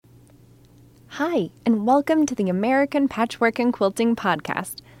Hi, and welcome to the American Patchwork and Quilting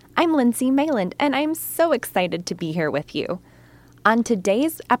Podcast. I'm Lindsay Mayland, and I'm so excited to be here with you. On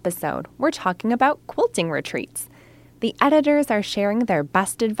today's episode, we're talking about quilting retreats. The editors are sharing their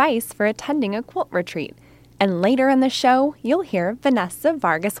best advice for attending a quilt retreat. And later in the show, you'll hear Vanessa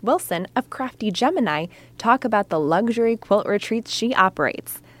Vargas Wilson of Crafty Gemini talk about the luxury quilt retreats she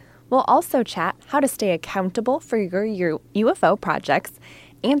operates. We'll also chat how to stay accountable for your UFO projects,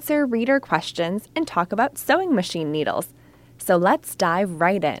 answer reader questions, and talk about sewing machine needles. So let's dive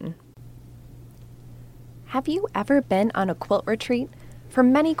right in. Have you ever been on a quilt retreat? For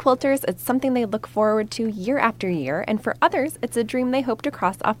many quilters, it's something they look forward to year after year, and for others, it's a dream they hope to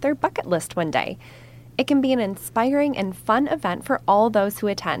cross off their bucket list one day. It can be an inspiring and fun event for all those who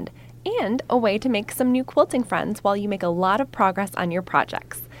attend, and a way to make some new quilting friends while you make a lot of progress on your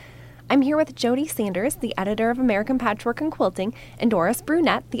projects. I'm here with Jody Sanders, the editor of American Patchwork and Quilting, and Doris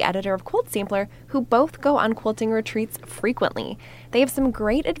Brunette, the editor of Quilt Sampler, who both go on quilting retreats frequently. They have some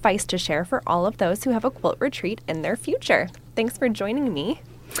great advice to share for all of those who have a quilt retreat in their future. Thanks for joining me.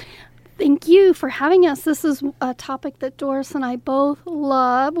 Thank you for having us. This is a topic that Doris and I both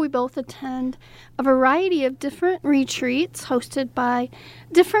love. We both attend a variety of different retreats hosted by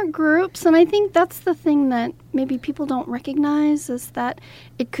different groups. And I think that's the thing that maybe people don't recognize is that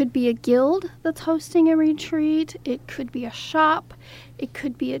it could be a guild that's hosting a retreat. It could be a shop. It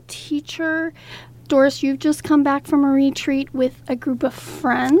could be a teacher. Doris, you've just come back from a retreat with a group of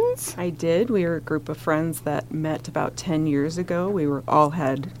friends. I did. We were a group of friends that met about 10 years ago. We all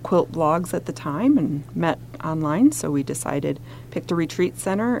had quilt blogs at the time and met online, so we picked a retreat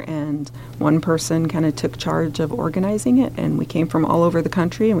center, and one person kind of took charge of organizing it, and we came from all over the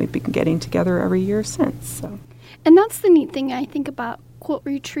country, and we've been getting together every year since. So. And that's the neat thing I think about quilt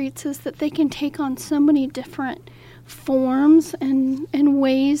retreats is that they can take on so many different forms and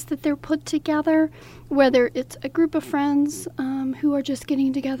ways that they're put together, whether it's a group of friends who are just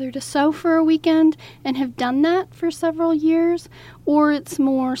getting together to sew for a weekend and have done that for several years, or it's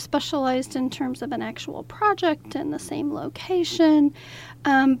more specialized in terms of an actual project in the same location.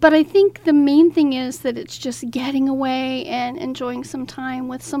 But I think the main thing is that it's just getting away and enjoying some time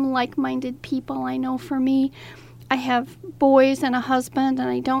with some like-minded people. I know for me, I have boys and a husband, and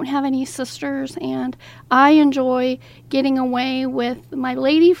I don't have any sisters, and I enjoy getting away with my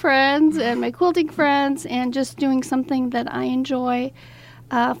lady friends and my quilting friends and just doing something that I enjoy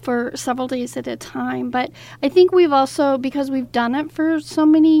for several days at a time. But I think we've also, because we've done it for so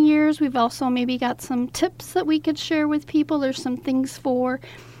many years, we've also maybe got some tips that we could share with people. There's some things for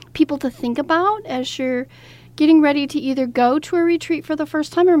people to think about as you're getting ready to either go to a retreat for the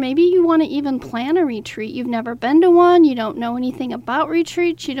first time, or maybe you want to even plan a retreat. You've never been to one, you don't know anything about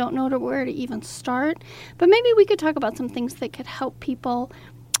retreats, you don't know where to even start. But maybe we could talk about some things that could help people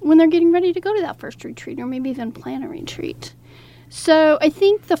when they're getting ready to go to that first retreat, or maybe even plan a retreat. So I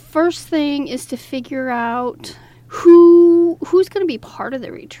think the first thing is to figure out who's going to be part of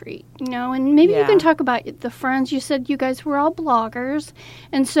the retreat, and maybe you can talk about the friends. You said you guys were all bloggers,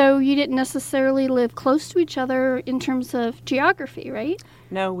 and so you didn't necessarily live close to each other in terms of geography, right?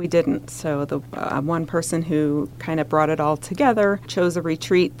 No, we didn't. So the one person who kind of brought it all together chose a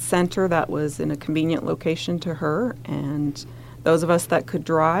retreat center that was in a convenient location to her, and those of us that could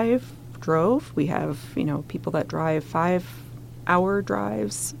drove. We have, people that drive 5-hour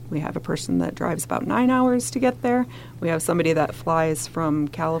drives. We have a person that drives about 9 hours to get there. We have somebody that flies from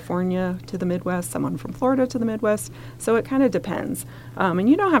California to the Midwest, someone from Florida to the Midwest. So it kind of depends. And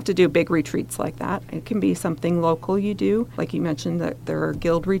you don't have to do big retreats like that. It can be something local you do. Like you mentioned that there are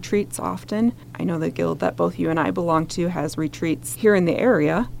guild retreats often. I know the guild that both you and I belong to has retreats here in the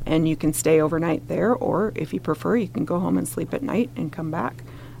area, and you can stay overnight there, or if you prefer, you can go home and sleep at night and come back.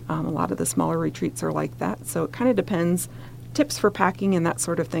 A lot of the smaller retreats are like that. So it kind of depends. Tips for packing and that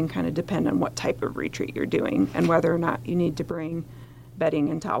sort of thing kind of depend on what type of retreat you're doing and whether or not you need to bring bedding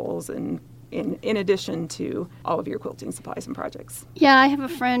and towels and in addition to all of your quilting supplies and projects. Yeah, I have a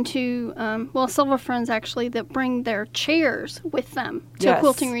friend who, several friends actually, that bring their chairs with them to a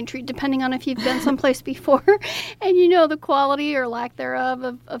quilting retreat, depending on if you've been someplace before and the quality or lack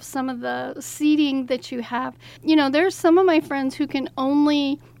thereof of some of the seating that you have. There's some of my friends who can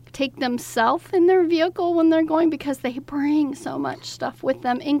only take themselves in their vehicle when they're going because they bring so much stuff with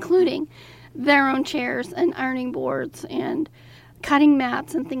them, including their own chairs and ironing boards and cutting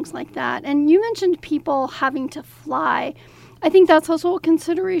mats and things like that. And you mentioned people having to fly. I think that's also a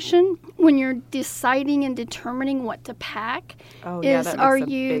consideration when you're deciding and determining what to pack, Oh, yeah, that makes are a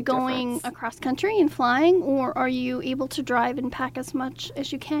you big going difference. across country and flying, or are you able to drive and pack as much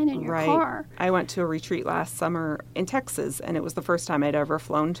as you can in your Right. car? I went to a retreat last summer in Texas, and it was the first time I'd ever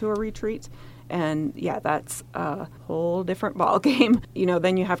flown to a retreat. And yeah, that's a whole different ball game.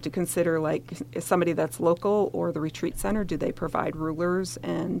 Then you have to consider, like, is somebody that's local or the retreat center, do they provide rulers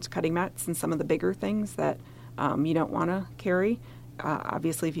and cutting mats and some of the bigger things that you don't want to carry?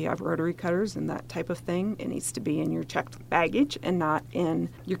 Obviously, if you have rotary cutters and that type of thing, it needs to be in your checked baggage and not in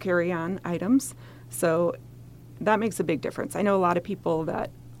your carry-on items. So that makes a big difference. I know a lot of people that,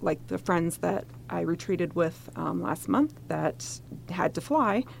 like the friends that I retreated with last month that had to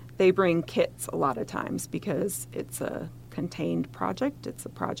fly, they bring kits a lot of times because it's a contained project. It's a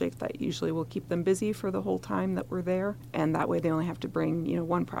project that usually will keep them busy for the whole time that we're there. And that way they only have to bring,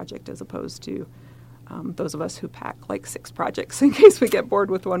 one project as opposed to those of us who pack like 6 projects in case we get bored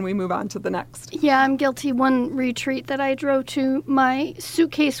with one, we move on to the next. Yeah, I'm guilty. One retreat that I drove to, my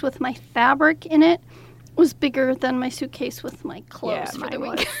suitcase with my fabric in it was bigger than my suitcase with my clothes for the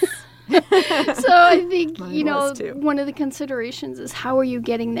week. So I think, Mine was too. one of the considerations is how are you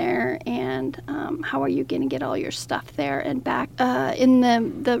getting there, and how are you going to get all your stuff there and back. In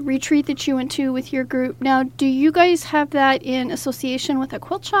the retreat that you went to with your group, now, do you guys have that in association with a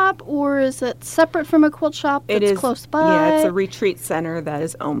quilt shop, or is it separate from a quilt shop that's It is close by? Yeah, it's a retreat center that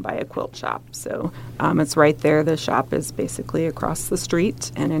is owned by a quilt shop. So it's right there. The shop is basically across the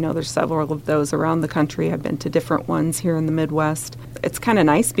street, and I know there's several of those around the country. I've been to different ones here in the Midwest. It's kind of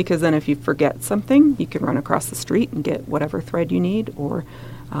nice because then if you forget something, you can run across the street and get whatever thread you need, or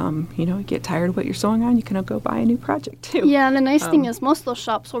you get tired of what you're sewing on, you can go buy a new project too. Yeah, the nice thing is most of those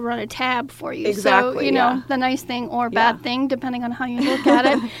shops will run a tab for you. Exactly, So, yeah. the nice thing or Yeah. bad thing, depending on how you look at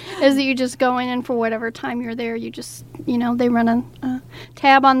it, is that you just go in and for whatever time you're there, you just, they run a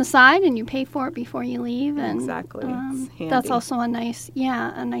tab on the side and you pay for it before you leave. And Exactly. It's handy. that's also a nice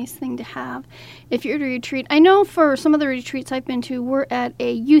thing to have if you're at a retreat. I know for some of the retreats I've been to, we're at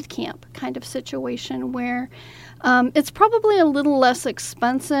a youth camp kind of situation where it's probably a little less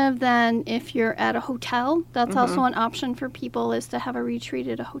expensive than if you're at a hotel. That's also an option for people, is to have a retreat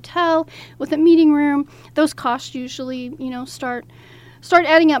at a hotel with a meeting room. Those costs usually, start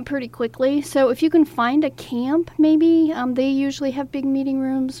adding up pretty quickly. So if you can find a camp, maybe they usually have big meeting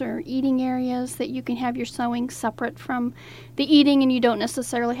rooms or eating areas that you can have your sewing separate from the eating, and you don't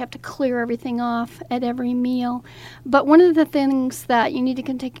necessarily have to clear everything off at every meal. But one of the things that you need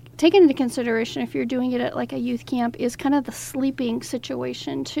to take into consideration if you're doing it at like a youth camp is kind of the sleeping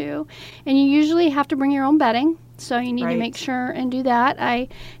situation too. And you usually have to bring your own bedding. So you need to make sure and do that. I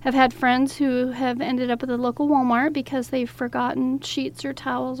have had friends who have ended up at the local Walmart because they've forgotten sheets or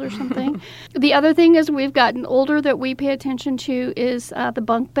towels or something. The other thing is we've gotten older that we pay attention to is the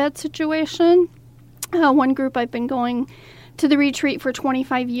bunk bed situation. One group I've been going to the retreat for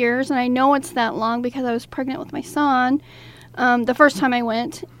 25 years, and I know it's that long because I was pregnant with my son the first time I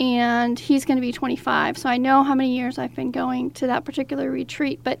went, and he's going to be 25, so I know how many years I've been going to that particular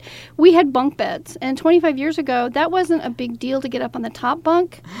retreat. But we had bunk beds, and 25 years ago, that wasn't a big deal to get up on the top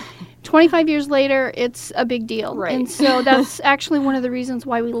bunk. 25 years later, it's a big deal. Right. And so that's actually one of the reasons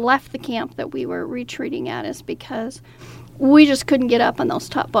why we left the camp that we were retreating at, is because we just couldn't get up on those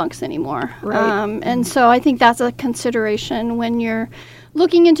top bunks anymore. Right. And so I think that's a consideration when you're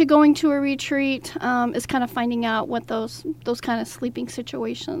looking into going to a retreat, is kind of finding out what those kind of sleeping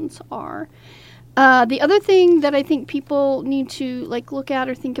situations are. The other thing that I think people need to look at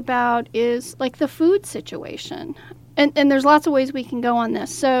or think about is the food situation. And there's lots of ways we can go on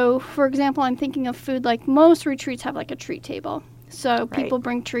this. So, for example, I'm thinking of food, most retreats have a treat table. So people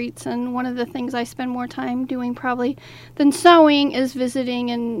bring treats, and one of the things I spend more time doing probably than sewing is visiting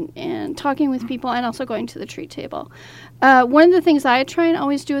and talking with people, and also going to the treat table. One of the things I try and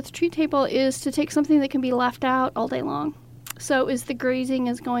always do at the treat table is to take something that can be left out all day long. So as the grazing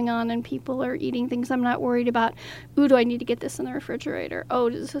is going on and people are eating things, I'm not worried about, ooh, do I need to get this in the refrigerator? Oh,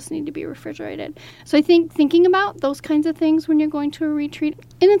 does this need to be refrigerated? So I think thinking about those kinds of things when you're going to a retreat,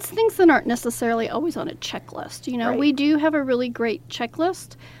 and it's things that aren't necessarily always on a checklist. We do have a really great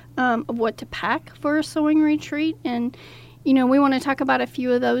checklist of what to pack for a sewing retreat, and we want to talk about a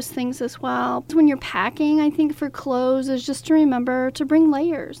few of those things as well. When you're packing, I think for clothes is just to remember to bring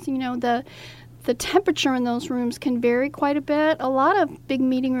layers. The temperature in those rooms can vary quite a bit. A lot of big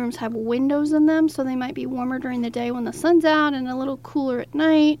meeting rooms have windows in them, so they might be warmer during the day when the sun's out and a little cooler at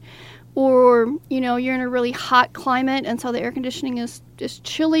night. Or, you're in a really hot climate, and so the air conditioning is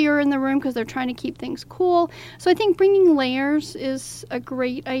chillier in the room because they're trying to keep things cool. So I think bringing layers is a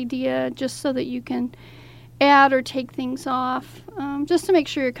great idea, just so that you can add or take things off, just to make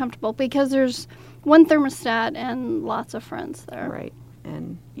sure you're comfortable, because there's one thermostat and lots of friends there. Right.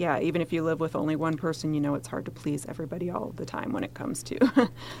 And yeah, even if you live with only one person, it's hard to please everybody all the time when it comes to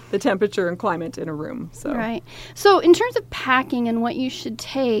the temperature and climate in a room. So. Right. So in terms of packing and what you should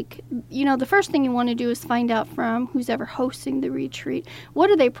take, the first thing you want to do is find out from who's ever hosting the retreat, what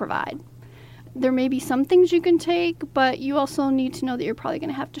do they provide? There may be some things you can take, but you also need to know that you're probably going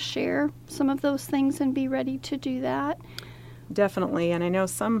to have to share some of those things and be ready to do that. Definitely. And I know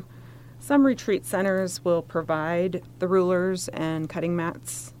some retreat centers will provide the rulers and cutting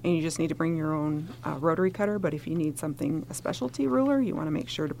mats, and you just need to bring your own rotary cutter. But if you need a specialty ruler, you want to make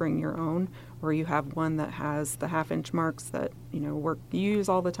sure to bring your own, or you have one that has the half-inch marks that, you use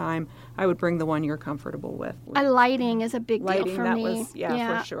all the time. I would bring the one you're comfortable with. Lighting is a big deal for me. Lighting,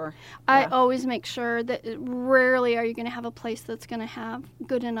 yeah, for sure. I always make sure that rarely are you going to have a place that's going to have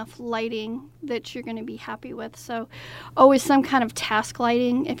good enough lighting that you're going to be happy with. So always some kind of task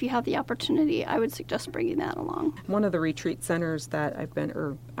lighting. If you have the opportunity, I would suggest bringing that along. One of the retreat centers that I've been,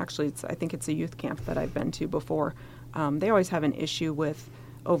 or actually I think it's a youth camp that I've been to before, they always have an issue with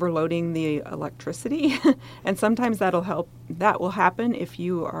overloading the electricity, and sometimes that will happen if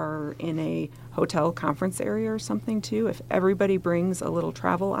you are in a hotel conference area or something too. If everybody brings a little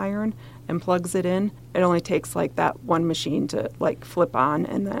travel iron and plugs it in, it only takes like that one machine to like flip on,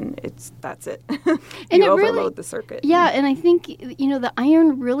 and then that's it. You overload the circuit. Yeah, and I think the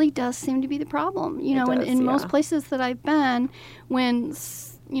iron really does seem to be the problem. In most places that I've been, when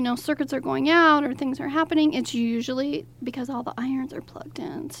circuits are going out or things are happening, it's usually because all the irons are plugged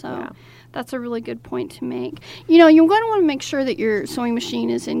in. So that's a really good point to make. You're going to want to make sure that your sewing machine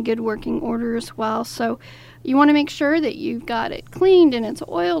is in good working order as well. So you want to make sure that you've got it cleaned and it's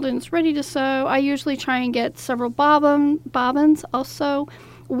oiled and it's ready to sew. I usually try and get several bobbins also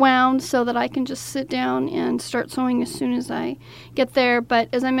wound so that I can just sit down and start sewing as soon as I get there. But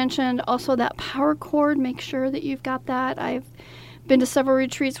as I mentioned, also that power cord, make sure that you've got that. I've been to several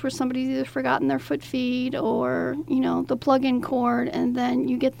retreats where somebody's either forgotten their foot feed or, the plug-in cord, and then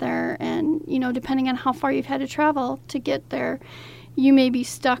you get there and, depending on how far you've had to travel to get there, you may be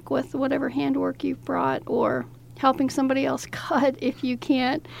stuck with whatever handwork you've brought or helping somebody else cut if you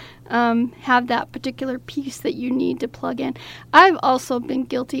can't have that particular piece that you need to plug in. I've also been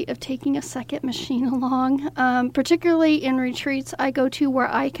guilty of taking a second machine along, particularly in retreats I go to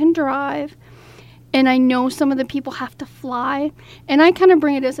where I can drive. And I know some of the people have to fly, and I kind of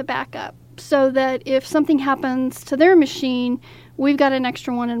bring it as a backup so that if something happens to their machine, we've got an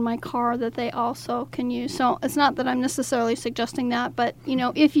extra one in my car that they also can use. So it's not that I'm necessarily suggesting that, but,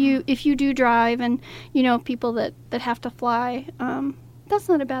 if you do drive and, people that have to fly, that's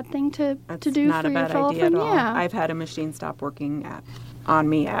not a bad thing to do not for a your bad fellow idea friend. at all. Yeah. I've had a machine stop working on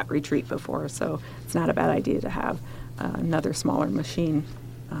me at retreat before, so it's not a bad idea to have another smaller machine.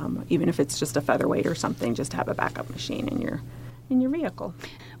 Even if it's just a featherweight or something, just have a backup machine in your vehicle.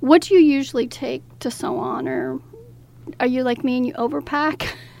 What do you usually take to sew on, or are you like me and you overpack?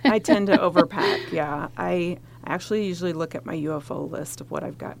 I tend to overpack, yeah. I actually usually look at my UFO list of what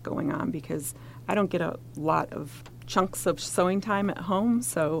I've got going on because I don't get a lot of chunks of sewing time at home,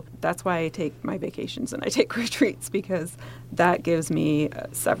 so that's why I take my vacations and I take retreats, because that gives me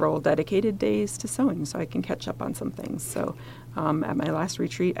several dedicated days to sewing so I can catch up on some things. So at my last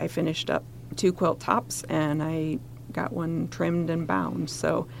retreat, I finished up 2 quilt tops and I got one trimmed and bound.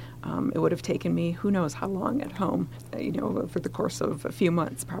 So it would have taken me who knows how long at home, over the course of a few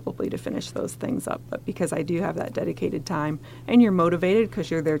months probably to finish those things up. But because I do have that dedicated time and you're motivated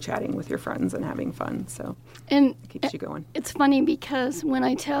because you're there chatting with your friends and having fun. So it keeps you going. It's funny because when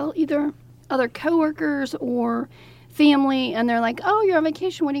I tell either other coworkers or family and they're like, oh, you're on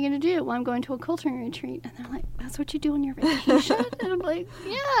vacation, what are you going to do? Well, I'm going to a quilting retreat. And they're like, that's what you do on your vacation? And I'm like,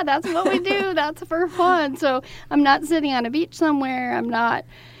 yeah, that's what we do. That's for fun. So I'm not sitting on a beach somewhere. I'm not,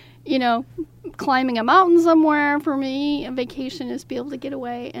 climbing a mountain somewhere. For me, a vacation is be able to get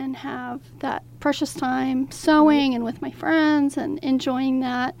away and have that precious time sewing and with my friends and enjoying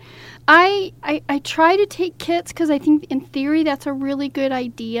that. I try to take kits because I think in theory that's a really good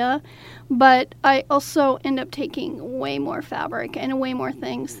idea, but I also end up taking way more fabric and way more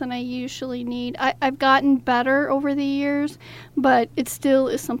things than I usually need. I've gotten better over the years, but it still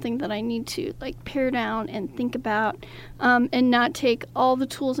is something that I need to pare down and think about, and not take all the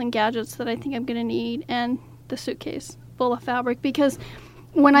tools and gadgets that I think I'm going to need and the suitcase full of fabric, because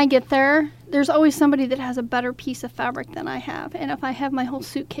when I get there, there's always somebody that has a better piece of fabric than I have. And if I have my whole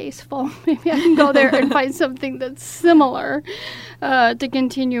suitcase full, maybe I can go there and find something that's similar to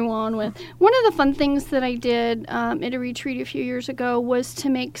continue on with. One of the fun things that I did at a retreat a few years ago was to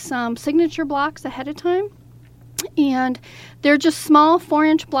make some signature blocks ahead of time. And they're just small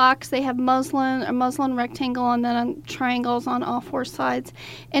 4-inch blocks. They have a muslin rectangle, and then triangles on all 4 sides,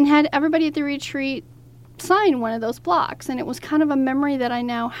 and had everybody at the retreat sign one of those blocks. And it was kind of a memory that I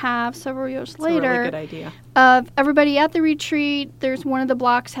now have several years later. A really good idea. Of everybody at the retreat. There's one of the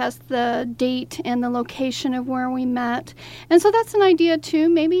blocks has the date and the location of where we met. And so that's an idea too.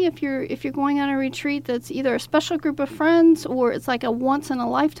 Maybe if you're going on a retreat that's either a special group of friends or it's like a once in a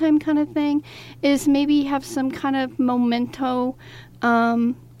lifetime kind of thing, is maybe have some kind of memento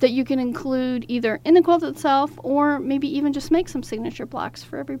that you can include either in the quilt itself or maybe even just make some signature blocks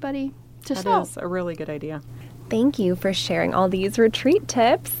for everybody to sell. That is a really good idea. Thank you for sharing all these retreat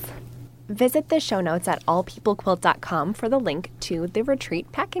tips. Visit the show notes at allpeoplequilt.com for the link to the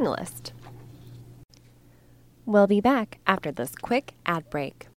retreat packing list. We'll be back after this quick ad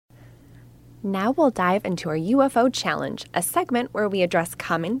break. Now we'll dive into our UFO challenge, a segment where we address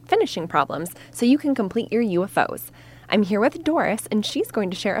common finishing problems so you can complete your UFOs. I'm here with Doris, and she's going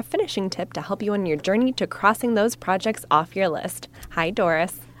to share a finishing tip to help you on your journey to crossing those projects off your list. Hi,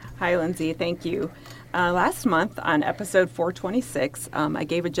 Doris. Hi, Lindsay. Thank you. Last month on episode 426, I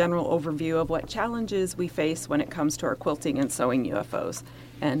gave a general overview of what challenges we face when it comes to our quilting and sewing UFOs.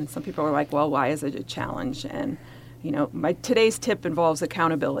 And some people are like, well, why is it a challenge? And today's tip involves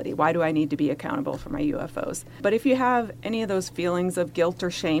accountability. Why do I need to be accountable for my UFOs? But if you have any of those feelings of guilt or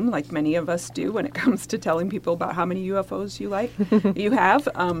shame, like many of us do when it comes to telling people about how many UFOs you have,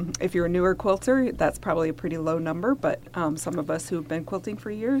 if you're a newer quilter, that's probably a pretty low number. But some of us who've been quilting for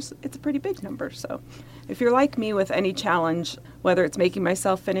years, it's a pretty big number. So if you're like me with any challenge, whether it's making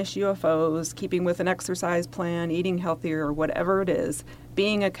myself finish UFOs, keeping with an exercise plan, eating healthier, or whatever it is,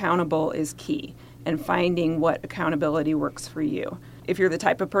 being accountable is key. And finding what accountability works for you. If you're the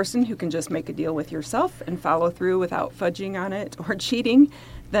type of person who can just make a deal with yourself and follow through without fudging on it or cheating,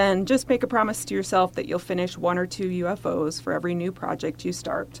 then just make a promise to yourself that you'll finish 1 or 2 UFOs for every new project you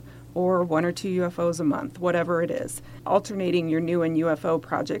start, or 1 or 2 UFOs a month, whatever it is. Alternating your new and UFO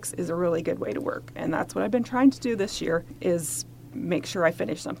projects is a really good way to work, and that's what I've been trying to do this year, is make sure I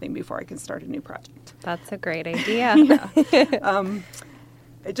finish something before I can start a new project. That's a great idea. Yeah.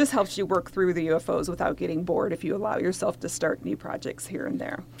 It just helps you work through the UFOs without getting bored if you allow yourself to start new projects here and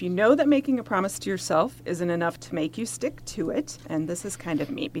there. If you know that making a promise to yourself isn't enough to make you stick to it, and this is kind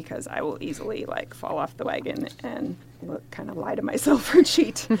of me because I will easily fall off the wagon and kind of lie to myself or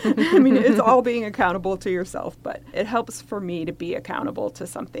cheat. I mean, it's all being accountable to yourself, but it helps for me to be accountable to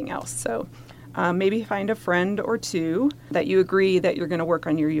something else. So maybe find a friend or 2 that you agree that you're going to work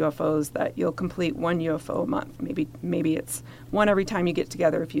on your UFOs, that you'll complete 1 UFO a month. Maybe it's 1 every time you get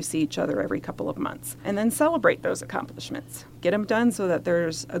together if you see each other every couple of months. And then celebrate those accomplishments. Get them done so that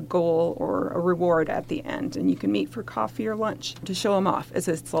there's a goal or a reward at the end, and you can meet for coffee or lunch to show them off. If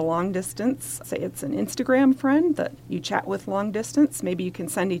it's a long distance, say it's an Instagram friend that you chat with long distance, maybe you can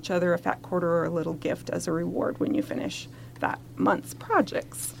send each other a fat quarter or a little gift as a reward when you finish that month's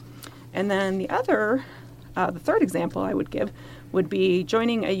projects. And then the third example I would give would be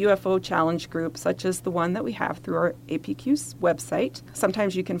joining a UFO challenge group such as the one that we have through our APQ's website.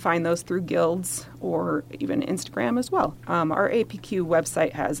 Sometimes you can find those through guilds or even Instagram as well. Our APQ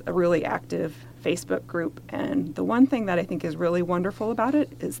website has a really active Facebook group, and the one thing that I think is really wonderful about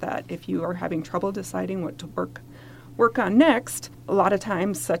it is that if you are having trouble deciding what to work on next, a lot of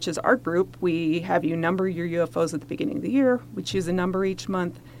times, such as our group, we have you number your UFOs at the beginning of the year. We choose a number each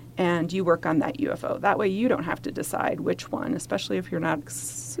month, and you work on that UFO. That way you don't have to decide which one, especially if you're not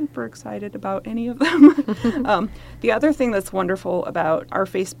super excited about any of them. The other thing that's wonderful about our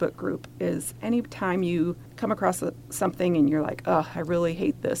Facebook group is anytime you come across something and you're like, oh, I really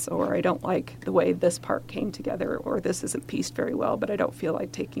hate this, or I don't like the way this part came together, or this isn't pieced very well, but I don't feel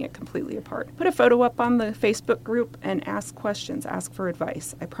like taking it completely apart. Put a photo up on the Facebook group and ask questions, ask for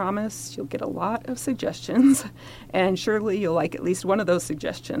advice. I promise you'll get a lot of suggestions, and surely you'll like at least one of those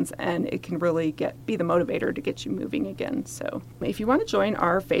suggestions, and it can really be the motivator to get you moving again. So if you want to join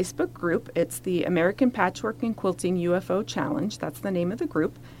our Facebook group, it's the American Patchwork and Quilting UFO Challenge. That's the name of the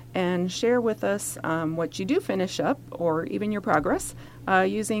group. And share with us what you do finish up, or even your progress,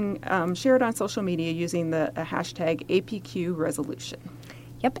 share it on social media using the hashtag APQ resolution.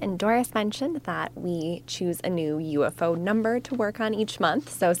 Yep, and Doris mentioned that we choose a new UFO number to work on each month.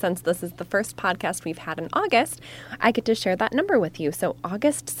 So since this is the first podcast we've had in August, I get to share that number with you. So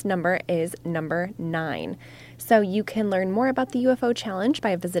August's number is number 9. So you can learn more about the UFO challenge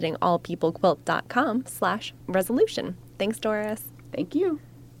by visiting allpeoplequilt.com/resolution. Thanks, Doris. Thank you.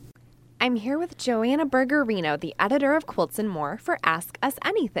 I'm here with Joanna Bergerino, the editor of Quilts and More, for Ask Us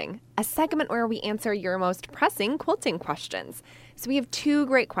Anything, a segment where we answer your most pressing quilting questions. So we have 2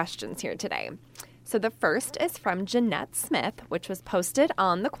 great questions here today. So the first is from Jeanette Smith, which was posted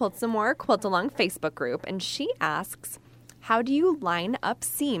on the Quilt Some More Quilt Along Facebook group, and she asks, how do you line up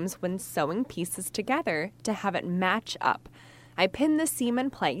seams when sewing pieces together to have it match up? I pin the seam in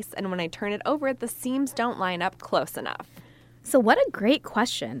place, and when I turn it over, the seams don't line up close enough. So what a great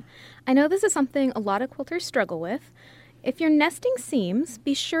question. I know this is something a lot of quilters struggle with. If you're nesting seams,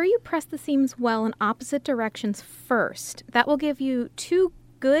 be sure you press the seams well in opposite directions first. That will give you 2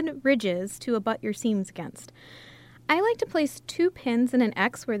 good ridges to abut your seams against. I like to place 2 pins in an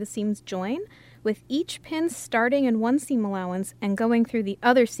X where the seams join, with each pin starting in one seam allowance and going through the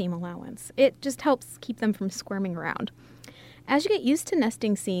other seam allowance. It just helps keep them from squirming around. As you get used to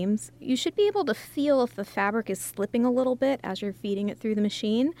nesting seams, you should be able to feel if the fabric is slipping a little bit as you're feeding it through the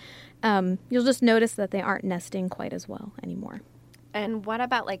machine. You'll just notice that they aren't nesting quite as well anymore. And what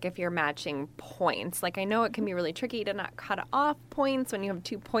about like if you're matching points? Like I know it can be really tricky to not cut off points when you have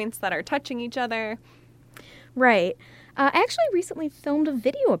 2 points that are touching each other. Right. I actually recently filmed a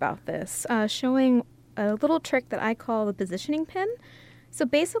video about this, showing a little trick that I call the positioning pin. So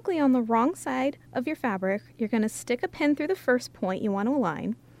basically on the wrong side of your fabric, you're going to stick a pin through the first point you want to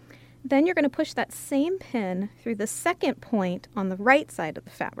align. Then you're going to push that same pin through the second point on the right side of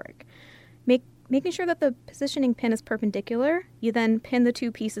the fabric. Making sure that the positioning pin is perpendicular, you then pin the 2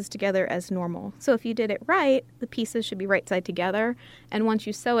 pieces together as normal. So if you did it right, the pieces should be right side together, and once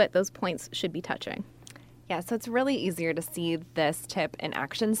you sew it, those points should be touching. Yeah, so it's really easier to see this tip in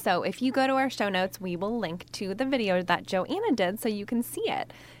action. So if you go to our show notes, we will link to the video that Joanna did so you can see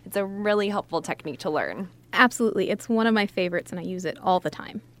it. It's a really helpful technique to learn. Absolutely. It's one of my favorites, and I use it all the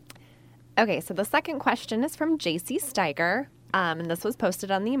time. Okay, so the second question is from JC Steiger, and this was posted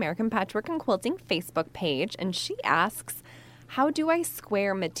on the American Patchwork and Quilting Facebook page, and she asks, how do I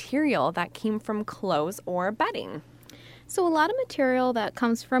square material that came from clothes or bedding? So a lot of material that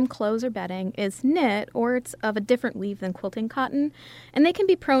comes from clothes or bedding is knit, or it's of a different weave than quilting cotton, and they can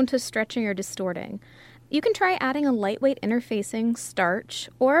be prone to stretching or distorting. You can try adding a lightweight interfacing starch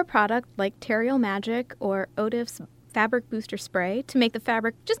or a product like Terrio Magic or Otif's Fabric Booster Spray to make the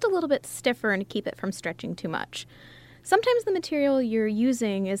fabric just a little bit stiffer and to keep it from stretching too much. Sometimes the material you're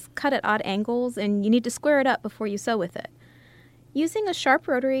using is cut at odd angles and you need to square it up before you sew with it. Using a sharp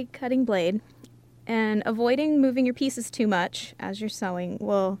rotary cutting blade and avoiding moving your pieces too much as you're sewing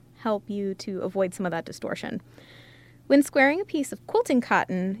will help you to avoid some of that distortion. When squaring a piece of quilting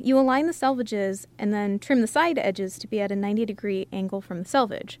cotton, you align the selvages and then trim the side edges to be at a 90-degree angle from the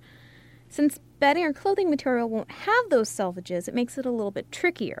selvage. Since bedding or clothing material won't have those selvages, it makes it a little bit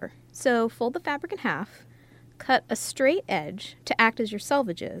trickier. So fold the fabric in half, cut a straight edge to act as your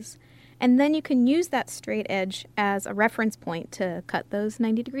selvages, and then you can use that straight edge as a reference point to cut those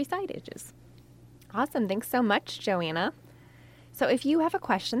 90-degree side edges. Awesome. Thanks so much, Joanna. So if you have a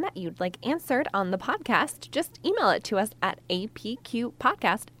question that you'd like answered on the podcast, just email it to us at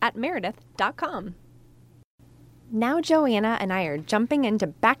apqpodcast@meredith.com. Now Joanna and I are jumping into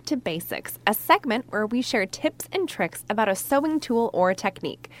Back to Basics, a segment where we share tips and tricks about a sewing tool or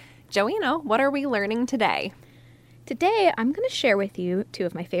technique. Joanna, what are we learning today? Today, I'm going to share with you 2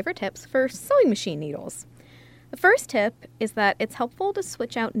 of my favorite tips for sewing machine needles. The first tip is that it's helpful to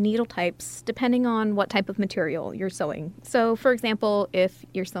switch out needle types depending on what type of material you're sewing. So, for example, if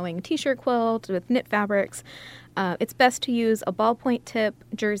you're sewing a t-shirt quilt with knit fabrics, it's best to use a ballpoint tip,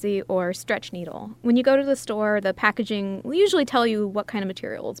 jersey, or stretch needle. When you go to the store, the packaging will usually tell you what kind of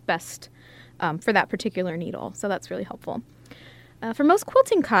material is best for that particular needle, so that's really helpful. For most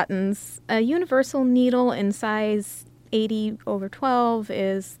quilting cottons, a universal needle in size 80/12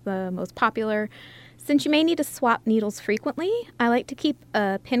 is the most popular. Since you may need to swap needles frequently, I like to keep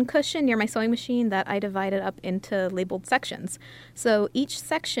a pin cushion near my sewing machine that I divided up into labeled sections. So each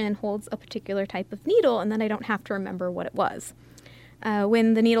section holds a particular type of needle, and then I don't have to remember what it was.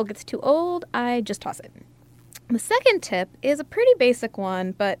 When the needle gets too old, I just toss it. The second tip is a pretty basic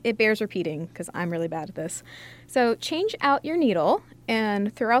one, but it bears repeating because I'm really bad at this. So change out your needle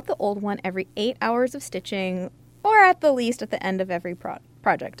and throw out the old one every 8 hours of stitching, or at the least at the end of every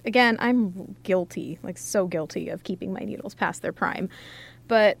project. Again, I'm guilty, like so guilty of keeping my needles past their prime.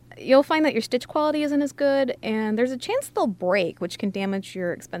 But you'll find that your stitch quality isn't as good, and there's a chance they'll break, which can damage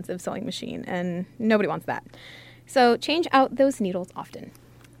your expensive sewing machine, and nobody wants that. So change out those needles often.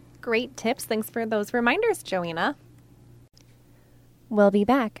 Great tips. Thanks for those reminders, Joanna. We'll be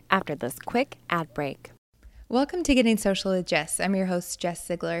back after this quick ad break. Welcome to Getting Social with Jess. I'm your host, Jess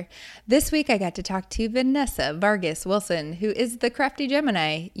Ziegler. This week I got to talk to Vanessa Vargas Wilson, who is the Crafty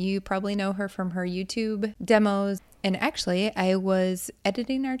Gemini. You probably know her from her YouTube demos. And actually, I was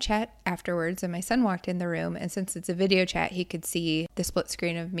editing our chat afterwards, and my son walked in the room. And since it's a video chat, he could see the split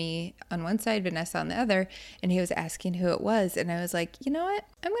screen of me on one side, Vanessa on the other. And he was asking who it was. And I was like, you know what?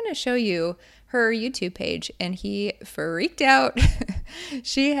 I'm going to show you her YouTube page. And he freaked out.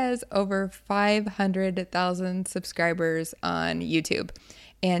 She has over 500,000 subscribers on YouTube.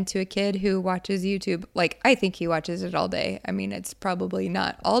 And to a kid who watches YouTube, like, I think he watches it all day. I mean, it's probably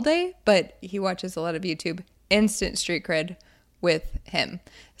not all day, but he watches a lot of YouTube. Instant street cred with him.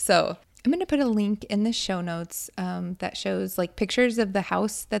 So I'm going to put a link in the show notes that shows like pictures of the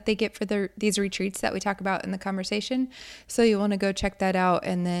house that they get for these retreats that we talk about in the conversation. So you want to go check that out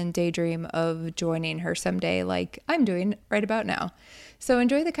and then daydream of joining her someday like I'm doing right about now. So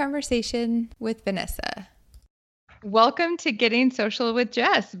enjoy the conversation with Vanessa. Welcome to Getting Social with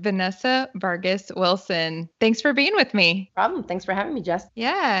Jess, Vanessa Vargas Wilson. Thanks for being with me. No problem. Thanks for having me, Jess.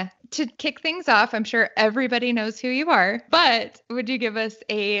 Yeah. To kick things off, I'm sure everybody knows who you are, but would you give us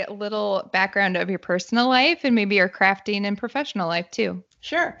a little background of your personal life and maybe your crafting and professional life too?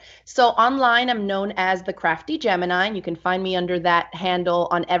 Sure. So online, I'm known as the Crafty Gemini, and you can find me under that handle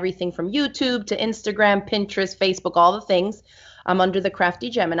on everything from YouTube to Instagram, Pinterest, Facebook, all the things. I'm under the Crafty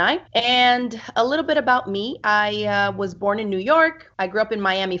Gemini. And a little bit about me. I was born in New York. I grew up in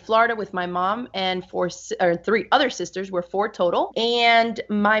Miami, Florida with my mom and three other sisters. We're four total. And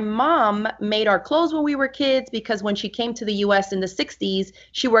my mom made our clothes when we were kids because when she came to the U.S. in the 60s,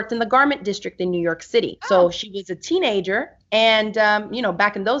 she worked in the garment district in New York City. So she was a teenager. And,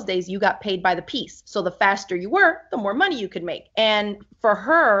 back in those days, you got paid by the piece. So the faster you were, the more money you could make. And for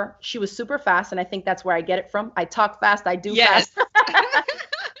her, she was super fast. And I think that's where I get it from. I talk fast. I do fast.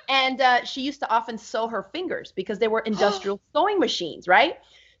 And she used to often sew her fingers because they were industrial sewing machines, right?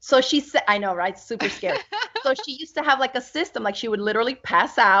 So she said, I know, right? Super scary. So she used to have like a system, like she would literally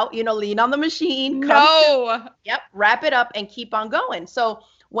pass out, lean on the machine. Wrap it up and keep on going. So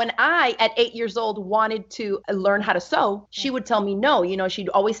when I, at 8 years old, wanted to learn how to sew, she would tell me no. She'd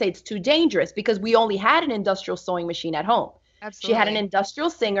always say it's too dangerous because we only had an industrial sewing machine at home. Absolutely. She had an industrial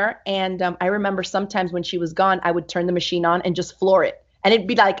singer. And I remember sometimes when she was gone, I would turn the machine on and just floor it. And it'd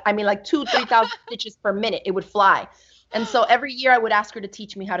be like 2,000-3,000 stitches per minute. It would fly. And so every year I would ask her to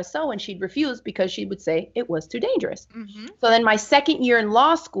teach me how to sew, and she'd refuse because she would say it was too dangerous. Mm-hmm. So then my second year in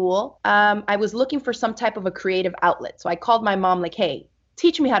law school, I was looking for some type of a creative outlet. So I called my mom like, hey,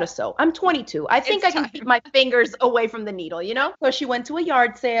 teach me how to sew. I'm 22. I think I can keep my fingers away from the needle, So she went to a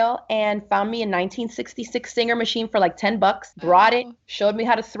yard sale and found me a 1966 Singer machine for like $10, brought it, showed me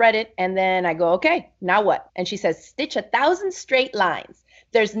how to thread it. And then I go, okay, now what? And she says, stitch 1,000 straight lines.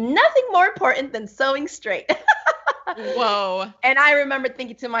 There's nothing more important than sewing straight. Whoa. And I remember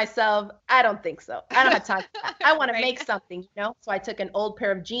thinking to myself, I don't think so. I don't have time for that. I want to make something, So I took an old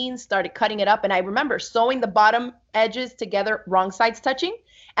pair of jeans, started cutting it up. And I remember sewing the bottom edges together, wrong sides touching.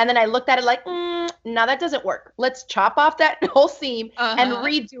 And then I looked at it like, no, that doesn't work. Let's chop off that whole seam and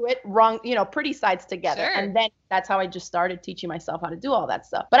redo it wrong, pretty sides together. Sure. And then that's how I just started teaching myself how to do all that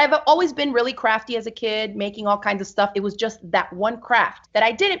stuff. But I've always been really crafty as a kid, making all kinds of stuff. It was just that one craft that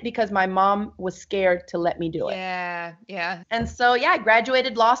I did it because my mom was scared to let me do it. Yeah. And so, I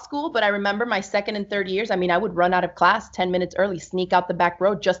graduated law school, but I remember my second and third years, I would run out of class 10 minutes early, sneak out the back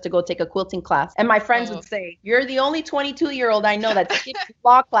road just to go take a quilting class. And my friends would say, you're the only 22-year-old I know that skips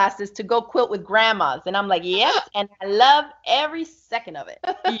law classes to go quilt with grandmas. And I'm like, yes, and I love every second of it.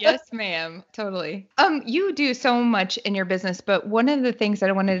 Yes, ma'am. Totally. You do so much in your business, but one of the things that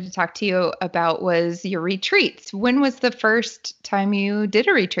I wanted to talk to you about was your retreats. When was the first time you did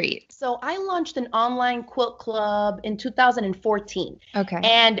a retreat? So I launched an online quilt club in 2014. Okay.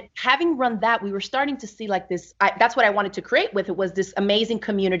 And having run that, we were starting to see like this, that's what I wanted to create with it, was this amazing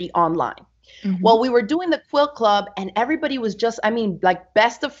community online. Mm-hmm. Well, we were doing the quilt club and everybody was just, like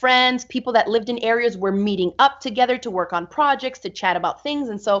best of friends. People that lived in areas were meeting up together to work on projects, to chat about things.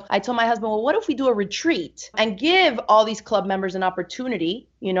 And so I told my husband, well, what if we do a retreat and give all these club members an opportunity,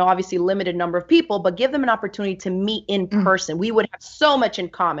 obviously limited number of people, but give them an opportunity to meet in person. We would have so much in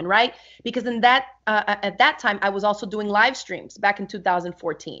common, right? Because at that time, I was also doing live streams back in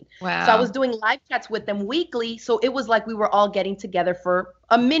 2014. Wow. So I was doing live chats with them weekly. So it was like we were all getting together for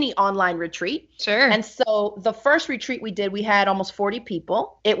a mini online retreat. Sure. And so the first retreat we did, we had almost 40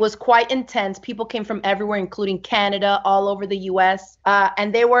 people. It was quite intense. People came from everywhere, including Canada, all over the US.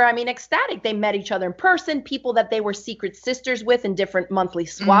 And they were, ecstatic. They met each other in person, people that they were secret sisters with in different monthly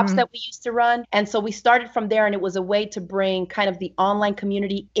swaps that we used to run. And so we started from there, and it was a way to bring kind of the online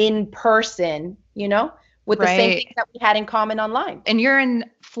community in person, with the same things that we had in common online. And you're in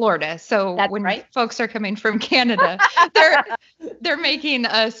Florida. So when folks are coming from Canada, they're making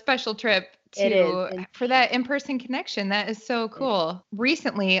a special trip It is. for that in-person connection. That is so cool.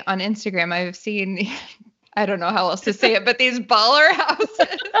 Recently on Instagram, I've seen, I don't know how else to say it, but these baller houses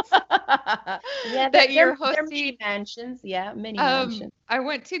that you're hosting. They're mini mansions. Yeah, mini mansions. I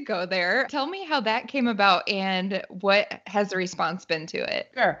went to go there. Tell me how that came about and what has the response been to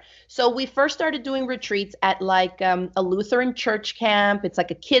it? Sure. So we first started doing retreats at like a Lutheran church camp. It's like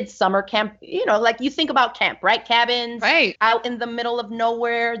a kids' summer camp. You know, like you think about camp, right? Cabins out in the middle of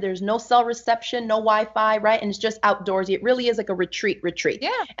nowhere. There's no cell reception, no Wi-Fi, right? And it's just outdoorsy. It really is like a retreat.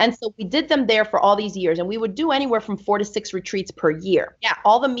 Yeah. And so we did them there for all these years. And we would do anywhere from 4 to 6 retreats per year. Yeah.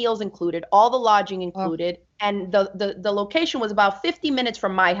 All the meals included, all the lodging included. Oh. And the location was about 50 minutes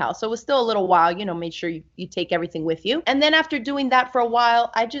from my house. So it was still a little while, you know, made sure you take everything with you. And then after doing that for a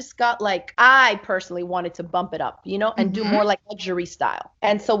while, I just got like, I personally wanted to bump it up, you know, and do more like luxury style.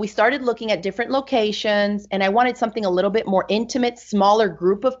 And so we started looking at different locations, and I wanted something a little bit more intimate, smaller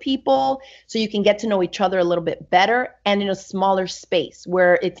group of people, so you can get to know each other a little bit better and in a smaller space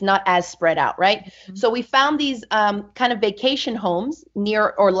where it's not as spread out, right? So we found these kind of vacation homes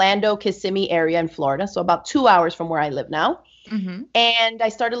near Orlando, Kissimmee area in Florida. So about 2 hours from where I live now. And I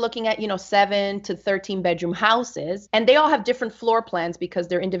started looking at, 7 to 13 bedroom houses, and they all have different floor plans because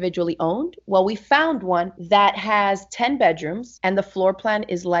they're individually owned. Well, we found one that has 10 bedrooms, and the floor plan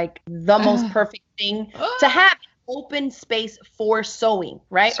is like the most perfect thing to have. Open space for sewing,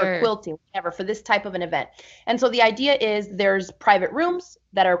 right? Sure. Or quilting, whatever, for this type of an event. And so the idea is there's private rooms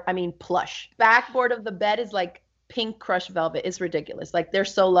that are, plush. Backboard of the bed is like pink crushed velvet. It's ridiculous. Like they're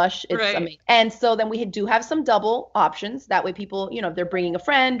so lush. It's amazing. And so then we do have some double options. That way people, if they're bringing a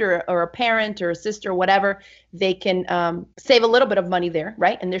friend or a parent or a sister or whatever, they can save a little bit of money there,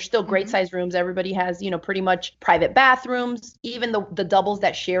 right? And they're still great size rooms. Everybody has, pretty much private bathrooms. Even the doubles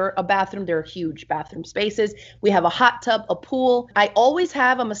that share a bathroom, they're huge bathroom spaces. We have a hot tub, a pool. I always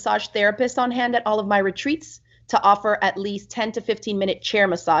have a massage therapist on hand at all of my retreats to offer at least 10 to 15 minute chair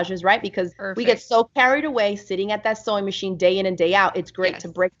massages, right? Because we get so carried away sitting at that sewing machine day in and day out. It's great to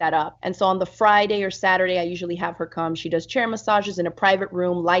break that up. And so on the Friday or Saturday, I usually have her come. She does chair massages in a private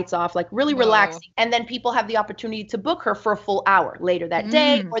room, lights off, like really relaxing. And then people have the opportunity to book her for a full hour later that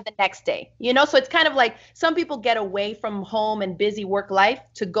day or the next day, So it's kind of like some people get away from home and busy work life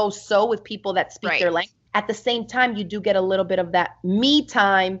to go sew with people that speak their language. At the same time, you do get a little bit of that me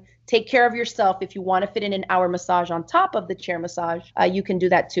time. Take care of yourself. If you want to fit in an hour massage on top of the chair massage, you can do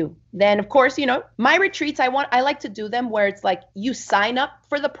that too. Then, of course, my retreats, I like to do them where it's like you sign up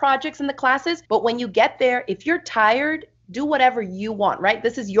for the projects and the classes, but when you get there, if you're tired, do whatever you want, right?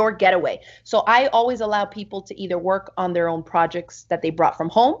 This is your getaway. So I always allow people to either work on their own projects that they brought from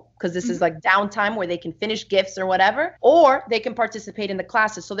home, because this is like downtime where they can finish gifts or whatever, or they can participate in the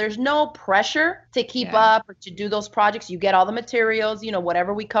classes. So there's no pressure to keep up or to do those projects. You get all the materials,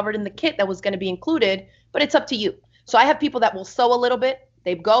 whatever we covered in the kit that was going to be included, but it's up to you. So I have people that will sew a little bit.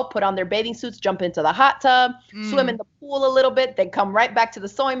 They go, put on their bathing suits, jump into the hot tub, swim in the pool a little bit, then come right back to the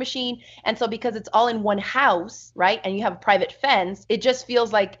sewing machine. And so because it's all in one house, right, and you have a private fence, it just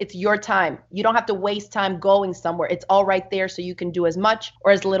feels like it's your time. You don't have to waste time going somewhere. It's all right there, so you can do as much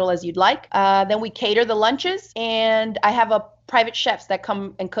or as little as you'd like. Then we cater the lunches, and I have a private chefs that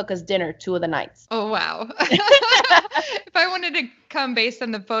come and cook us dinner 2 of the nights. Oh, wow. If I wanted to come based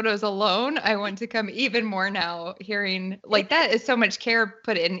on the photos alone, I want to come even more now, hearing like that is so much care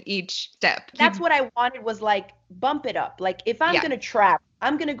put in each step. That's what I wanted, was like bump it up. Like if I'm going to travel,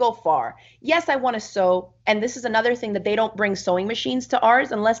 I'm going to go far. Yes, I want to sew. And this is another thing, that they don't bring sewing machines to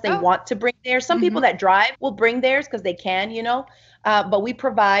ours unless they want to bring theirs. Some people that drive will bring theirs because they can, but we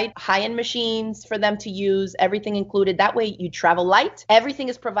provide high-end machines for them to use, everything included. That way you travel light. Everything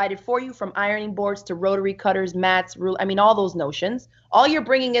is provided for you, from ironing boards to rotary cutters, mats, all those notions. All you're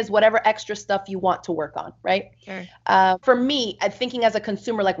bringing is whatever extra stuff you want to work on, right? Sure. For me, I'm thinking as a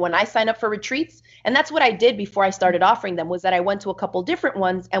consumer, like when I sign up for retreats, and that's what I did before I started offering them, was that I went to a couple different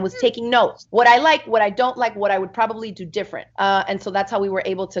ones and was taking notes. What I like, what I don't like, what I would probably do different. And so that's how we were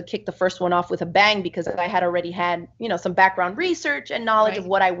able to kick the first one off with a bang, because I had already had, some background research and knowledge of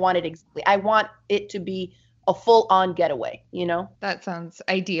what I wanted exactly. I want it to be a full-on getaway, That sounds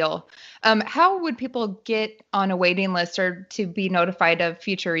ideal. How would people get on a waiting list or to be notified of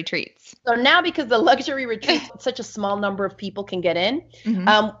future retreats? So now, because the luxury retreats, such a small number of people can get in,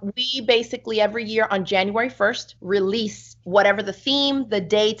 we basically every year on January 1st release whatever the theme, the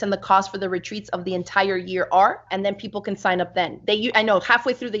dates, and the cost for the retreats of the entire year are, and then people can sign up then. I know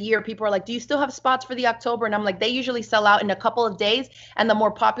halfway through the year, people are like, do you still have spots for the October? And I'm like, they usually sell out in a couple of days, and the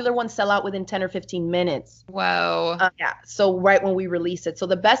more popular ones sell out within 10 or 15 minutes. Wow. Whoa. Yeah. So right when we release it. So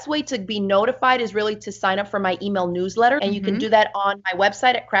the best way to be notified is really to sign up for my email newsletter. And you can do that on my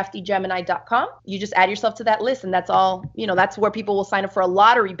website at craftygemini.com. You just add yourself to that list, and that's all, that's where people will sign up for a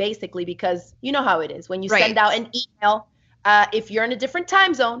lottery, basically, because you know how it is. When you send out an email, if you're in a different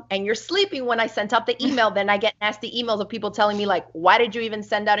time zone and you're sleeping when I sent out the email, then I get nasty emails of people telling me like, why did you even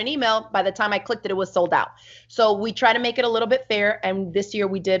send out an email? By the time I clicked it, it was sold out. So we try to make it a little bit fair. And this year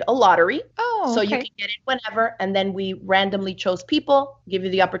we did a lottery. So you can get it whenever. And then we randomly chose people, give you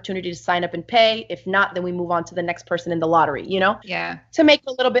the opportunity to sign up and pay. If not, then we move on to the next person in the lottery, Yeah. To make it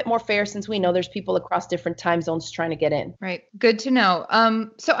a little bit more fair, since we know there's people across different time zones trying to get in. Right. Good to know.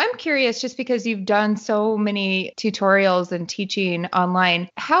 So I'm curious, just because you've done so many tutorials and teaching online,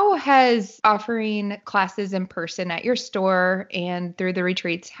 how has offering classes in person at your store and through the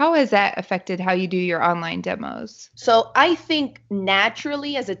retreats, how has that affected how you do your online demos? So I think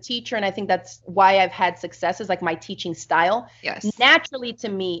naturally as a teacher, and I think that's why I've had success, is like my teaching style. Yes. Naturally to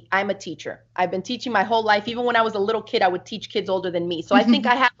me, I'm a teacher. I've been teaching my whole life. Even when I was a little kid, I would teach kids older than me. So I think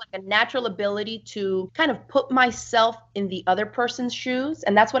I have like a natural ability to kind of put myself in the other person's shoes.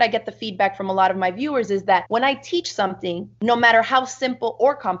 And that's what I get the feedback from a lot of my viewers, is that when I teach something, no matter how simple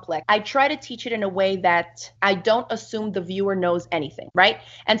or complex, I try to teach it in a way that I don't assume the viewer knows anything, right?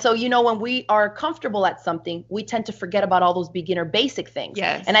 And so, when we are comfortable at something, we tend to forget about all those beginner basic things.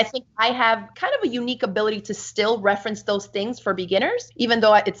 Yes. And I think I have kind of a unique ability to still reference those things for beginners, even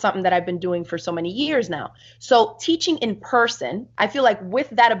though it's something that I've been doing for so many years now. So teaching in person, I feel like with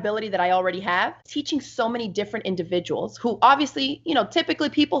that ability that I already have, teaching so many different individuals who obviously, typically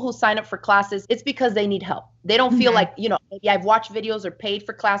people who sign up for classes, it's because they need help. They don't feel like, maybe I've watched videos or paid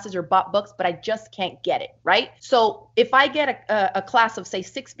for classes or bought books, but I just can't get it, right? So if I get a class of, say,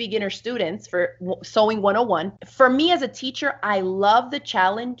 6 beginner students for Sewing 101, for me as a teacher, I love the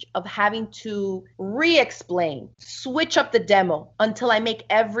challenge of having to re-explain, switch up the demo until I make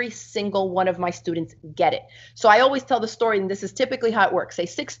every single one of my students get it. So I always tell the story, and this is typically how it works. Say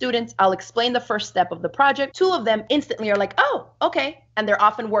 6 students, I'll explain the first step of the project. 2 of them instantly are like, oh, okay. And they're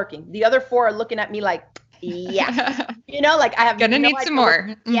off and working. The other 4 are looking at me like, yeah, like I have gonna need some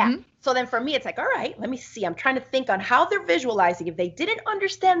more. Yeah. So then for me, it's like, all right, let me see. I'm trying to think on how they're visualizing. If they didn't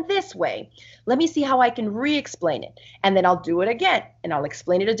understand this way, let me see how I can re-explain it. And then I'll do it again and I'll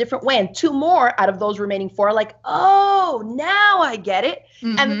explain it a different way. And 2 more out of those remaining 4 are like, oh, now I get it.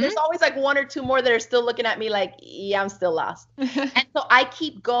 And then there's always like 1 or 2 more that are still looking at me like, yeah, I'm still lost. And so I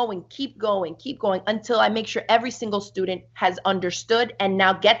keep going until I make sure every single student has understood and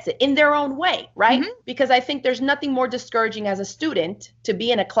now gets it in their own way, right? Because I think there's nothing more discouraging as a student to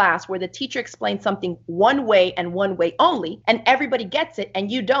be in a class where the teacher explains something one way and one way only, and everybody gets it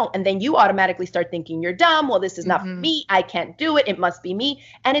and you don't. And then you automatically start thinking you're dumb. Well, this is not for me. I can't do it. It must be me.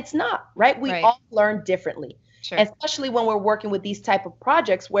 And it's not, right? We all learn differently. Sure. Especially when we're working with these type of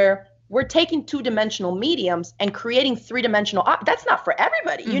projects where we're taking 2-dimensional mediums and creating 3-dimensional. That's not for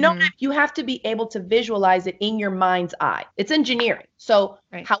everybody. You have to be able to visualize it in your mind's eye. It's engineering. So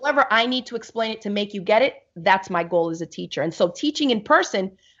however I need to explain it to make you get it, that's my goal as a teacher. And so teaching in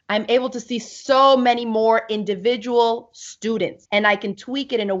person, I'm able to see so many more individual students, and I can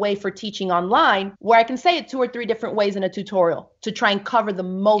tweak it in a way for teaching online where I can say it 2 or 3 different ways in a tutorial to try and cover the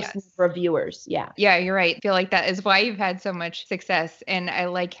most number of viewers. Yeah, you're right. I feel like that is why you've had so much success. And I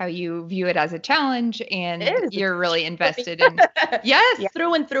like how you view it as a challenge and you're really invested in. Yes.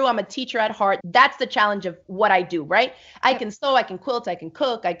 Through and through, I'm a teacher at heart. That's the challenge of what I do, right? I can sew, I can quilt, I can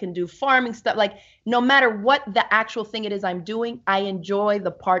cook, I can do farming stuff. Like no matter what the actual thing it is I'm doing, I enjoy the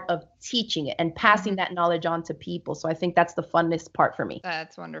part of teaching it and passing that knowledge on to people. So I think that's the funnest part for me.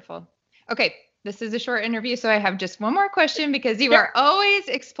 That's wonderful. Okay. This is a short interview, so I have just one more question because you are always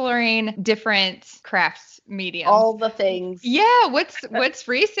exploring different crafts mediums. All the things. Yeah. What's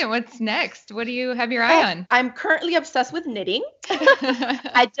recent? What's next? What do you have your eye on? I'm currently obsessed with knitting.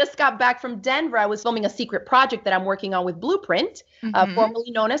 I just got back from Denver. I was filming a secret project that I'm working on with Blueprint, formerly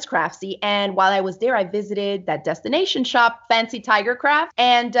known as Craftsy. And while I was there, I visited that destination shop, Fancy Tiger Craft.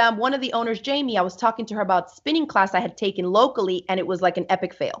 And one of the owners, Jamie, I was talking to her about spinning class I had taken locally, and it was like an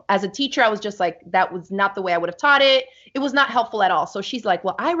epic fail. As a teacher, I was just like, that was not the way I would have taught it. It was not helpful at all. So she's like,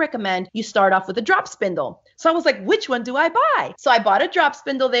 well, I recommend you start off with a drop spindle. So I was like, which one do I buy? So I bought a drop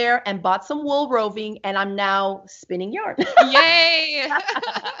spindle there and bought some wool roving, and I'm now spinning yarn. Yay!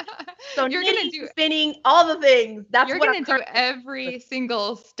 So you're going to do spinning, all the things. That's you're going to do every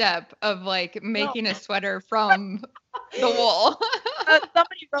single step of like making a sweater from the wool.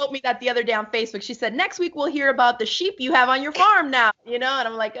 Somebody wrote me that the other day on Facebook. She said, next week we'll hear about the sheep you have on your farm now, and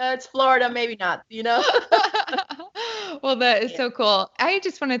I'm like, it's Florida, maybe not, Well, that is so cool. I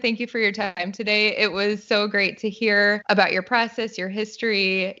just want to thank you for your time today. It was so great to hear about your process, your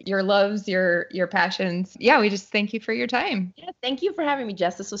history, your loves, your passions. Yeah, we just thank you for your time. Yeah, thank you for having me,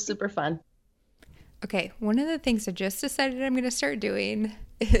 Jess. This was super fun. Okay, one of the things I just decided I'm going to start doing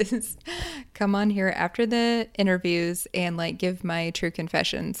is come on here after the interviews and like give my true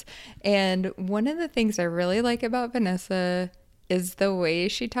confessions. And one of the things I really like about Vanessa is the way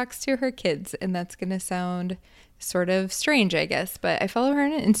she talks to her kids. And that's going to sound sort of strange, I guess, but I follow her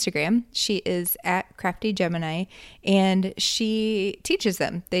on Instagram. She is at Crafty Gemini, and she teaches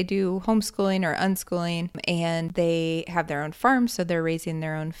them. They do homeschooling or unschooling, and they have their own farm, so they're raising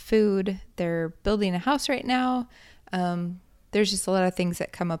their own food. They're building a house right now. There's just a lot of things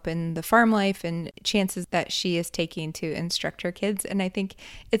that come up in the farm life and chances that she is taking to instruct her kids. And I think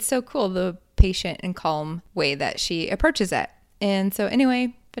it's so cool, the patient and calm way that she approaches it. And so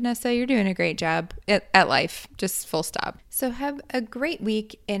anyway, Vanessa, you're doing a great job at life, just full stop. So have a great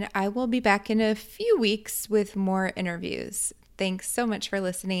week, and I will be back in a few weeks with more interviews. Thanks so much for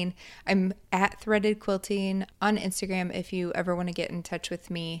listening. I'm at Threaded Quilting on Instagram. If you ever want to get in touch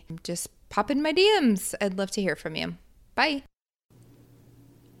with me, just pop in my DMs. I'd love to hear from you. Bye.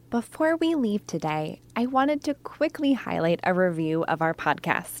 Before we leave today, I wanted to quickly highlight a review of our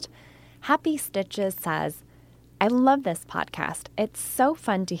podcast. Happy Stitches says, I love this podcast. It's so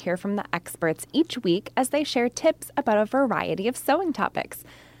fun to hear from the experts each week as they share tips about a variety of sewing topics.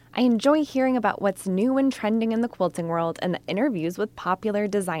 I enjoy hearing about what's new and trending in the quilting world and the interviews with popular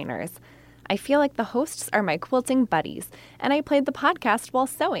designers. I feel like the hosts are my quilting buddies, and I played the podcast while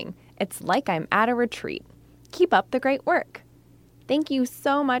sewing. It's like I'm at a retreat. Keep up the great work. Thank you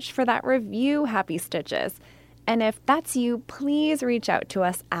so much for that review, Happy Stitches. And if that's you, please reach out to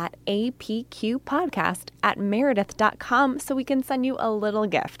us at apqpodcast@meredith.com so we can send you a little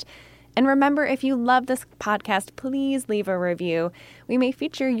gift. And remember, if you love this podcast, please leave a review. We may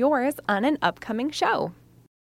feature yours on an upcoming show.